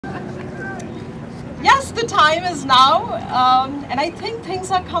yes, the time is now, and I think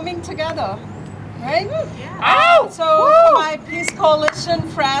things are coming together, right? Yeah. So for my Peace Coalition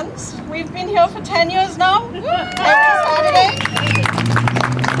friends, we've been here for 10 years now, every Saturday.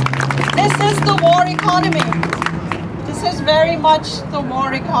 This is the war economy. This is very much the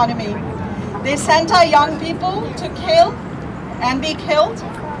war economy. They sent our young people to kill and be killed.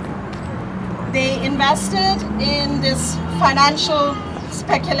 They invested in this financial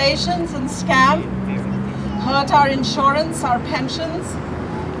speculations and scam, hurt our insurance, our pensions,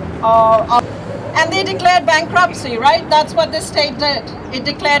 and they declared bankruptcy, right? That's what the state did. It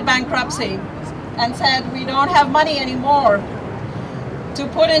declared bankruptcy and said, we don't have money anymore to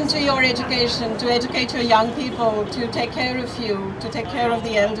put into your education, to educate your young people, to take care of you, to take care of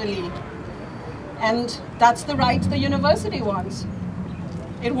the elderly. And that's the right the university wants.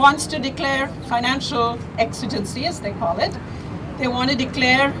 It wants to declare financial exigency, as they call it. They want to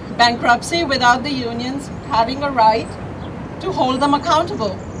declare bankruptcy without the unions having a right to hold them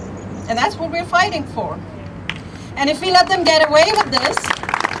accountable. And that's what we're fighting for. And if we let them get away with this,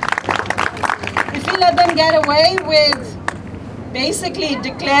 if we let them get away with basically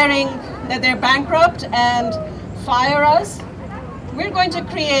declaring that they're bankrupt and fire us, we're going to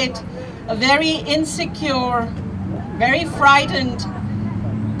create a very insecure, very frightened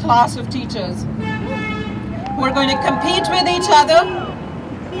class of teachers. We're going to compete with each other.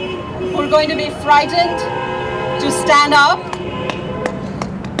 We're going to be frightened to stand up.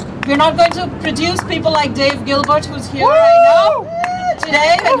 We're not going to produce people like Dave Gilbert, who's here right now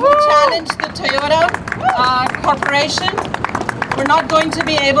today, and who challenged the Toyota corporation. We're not going to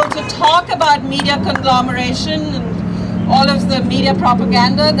be able to talk about media conglomeration and all of the media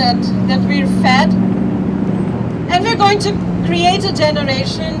propaganda that we're fed. And we're going to create a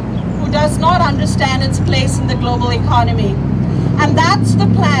generation who does not understand its place in the global economy. And that's the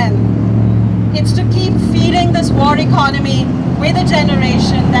plan. It's to keep feeding this war economy with a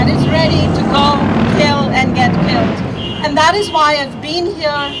generation that is ready to go kill and get killed. And that is why I've been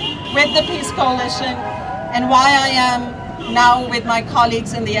here with the Peace Coalition and why I am now with my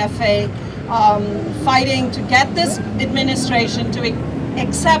colleagues in the FA fighting to get this administration to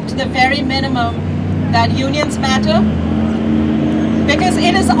accept the very minimum that unions matter, because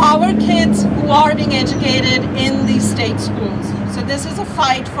it is our kids who are being educated in these state schools. So this is a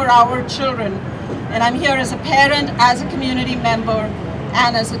fight for our children. And I'm here as a parent, as a community member,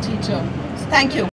 and as a teacher. So thank you.